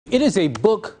It is a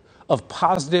book of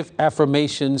positive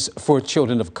affirmations for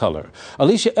children of color.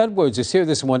 Alicia Edwards is here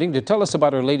this morning to tell us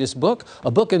about her latest book,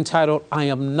 a book entitled, I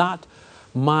Am Not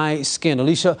My Skin.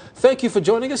 Alicia, thank you for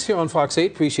joining us here on Fox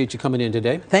 8. Appreciate you coming in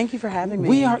today. Thank you for having me.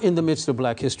 We are in the midst of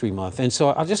Black History Month, and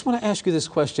so I just want to ask you this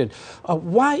question.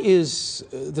 Why is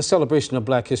the celebration of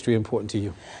Black history important to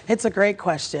you? It's a great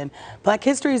question. Black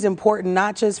history is important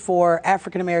not just for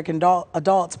African-American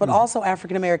adults, but also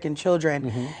African-American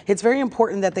children. It's very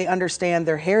important that they understand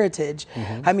their heritage.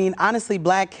 I mean, honestly,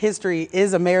 Black history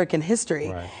is American history.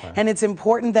 Right. And it's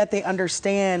important that they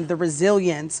understand the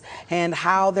resilience and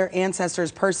how their ancestors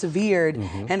persevered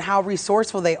and how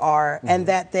resourceful they are, and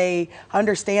that they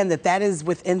understand that that is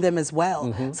within them as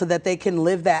well, so that they can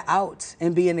live that out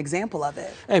and be an example of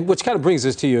it. And which kind of brings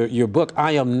us to your book,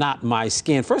 I Am Not My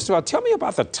Skin. First of all, tell me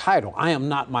about the title, I Am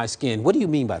Not My Skin. What do you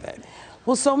mean by that?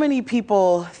 Well, so many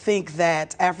people think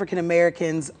that African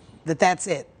Americans, that's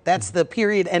it. That's the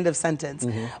period, end of sentence.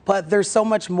 But there's so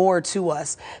much more to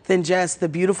us than just the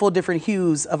beautiful different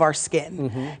hues of our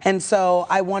skin. And so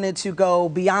I wanted to go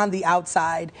beyond the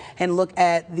outside and look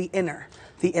at the inner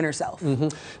self.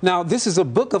 Now, this is a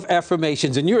book of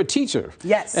affirmations, and you're a teacher.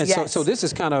 Yes, and yes. So this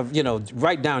is kind of, you know,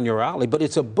 right down your alley, but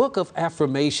it's a book of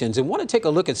affirmations. And want to take a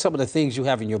look at some of the things you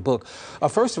have in your book.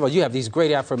 First of all, you have these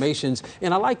great affirmations,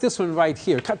 and I like this one right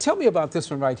here. Tell me about this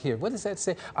one right here. What does that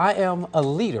say? I am a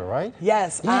leader, right?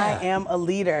 Yes, Yeah. I am a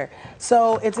leader.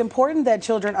 So it's important that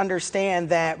children understand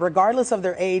that regardless of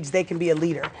their age, they can be a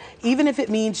leader. Even if it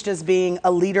means just being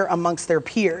a leader amongst their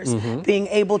peers, being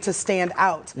able to stand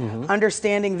out,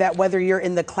 understanding that whether you're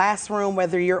in the classroom,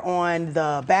 whether you're on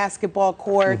the basketball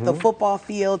court, the football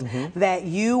field, that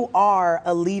you are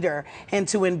a leader, and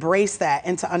to embrace that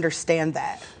and to understand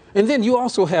that. And then you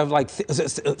also have like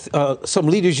some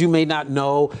leaders you may not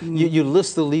know. You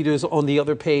list the leaders on the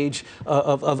other page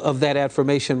of that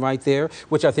affirmation right there,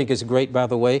 which I think is great, by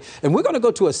the way. And we're going to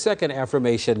go to a second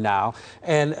affirmation now.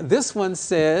 And this one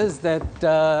says that,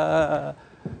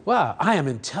 wow, I am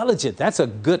intelligent. That's a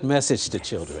good message to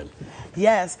children.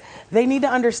 Yes, they need to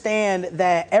understand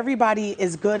that everybody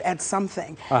is good at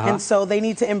something. And so they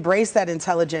need to embrace that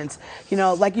intelligence. You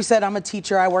know, like you said, I'm a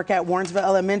teacher. I work at Warrensville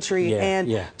Elementary.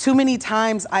 Too many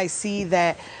times I see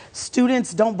that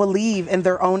students don't believe in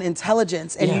their own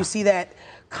intelligence. And you see that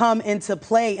come into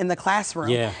play in the classroom.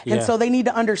 And so they need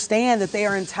to understand that they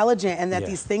are intelligent and that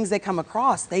these things they come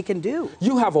across, they can do.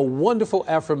 You have a wonderful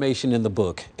affirmation in the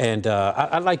book, and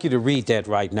I'd like you to read that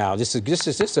right now. It's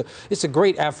a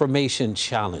great affirmation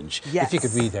challenge. If you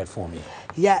could read that for me.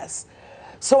 Yes.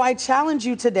 So I challenge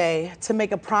you today to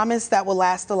make a promise that will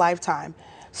last a lifetime.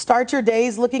 Start your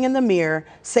days looking in the mirror,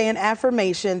 say an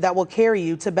affirmation that will carry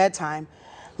you to bedtime.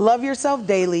 Love yourself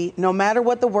daily, no matter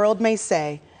what the world may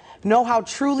say. Know how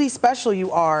truly special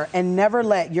you are and never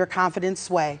let your confidence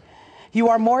sway. You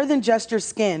are more than just your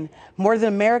skin, more than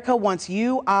America wants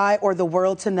you, I, or the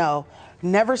world to know.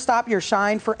 Never stop your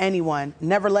shine for anyone.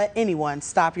 Never let anyone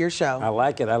stop your show. I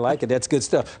like it. I like it. That's good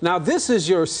stuff. Now, this is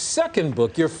your second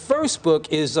book. Your first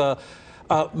book is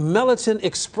Militant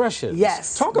Expressions.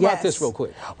 Yes. Talk about this real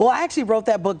quick. Well, I actually wrote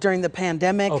that book during the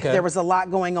pandemic. Okay. There was a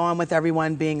lot going on with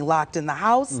everyone being locked in the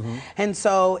house. And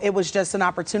so it was just an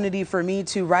opportunity for me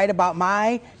to write about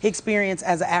my experience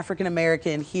as an African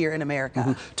American here in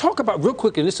America. Talk about, real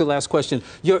quick, and this is the last question,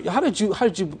 how did you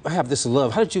have this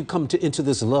love? How did you come into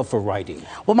this love for writing?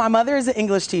 Well, my mother is an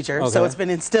English teacher, so it's been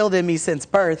instilled in me since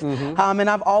birth. And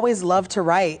I've always loved to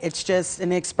write. It's just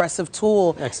an expressive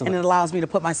tool. Excellent. And it allows me to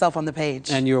put myself on the page.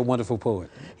 And you're a wonderful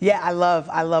poet. Yeah, I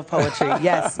love poetry.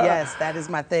 Yes, that is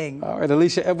my thing. All right,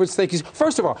 Alicia Edwards, thank you.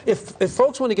 First of all, if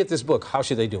folks want to get this book, how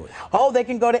should they do it? Oh, they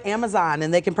can go to Amazon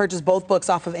and they can purchase both books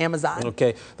off of Amazon.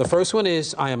 Okay, the first one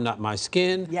is I Am Not My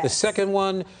Skin. Yes. The second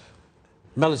one,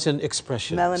 Militant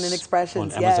Expressions. Militant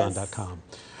Expressions, on Amazon.com.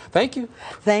 Thank you.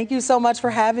 Thank you so much for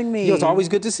having me. It's always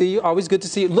good to see you. Always good to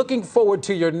see you. Looking forward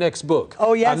to your next book.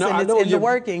 Oh, yes, and it's in the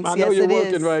workings. I know Yes, you're it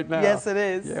is. working right now. Yes, it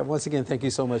is. Yeah, once again, thank you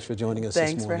so much for joining us this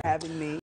morning. Thanks for having me.